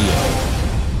Talk Radio.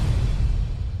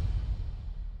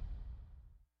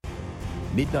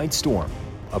 Midnight Storm,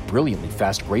 a brilliantly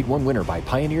fast Grade 1 winner by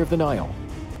Pioneer of the Nile.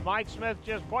 Mike Smith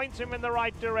just points him in the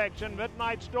right direction.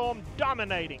 Midnight Storm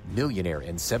dominating. Millionaire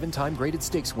and 7-time graded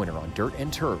stakes winner on dirt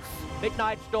and turf.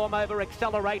 Midnight Storm over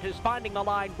accelerators, finding the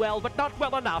line well, but not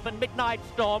well enough, and Midnight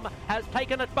Storm has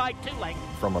taken it by 2 lengths.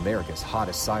 From America's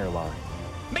hottest sire line.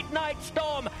 Midnight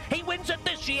Storm, he wins it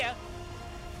this year.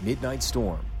 Midnight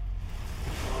Storm.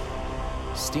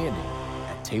 Standing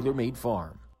at TaylorMade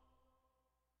Farm.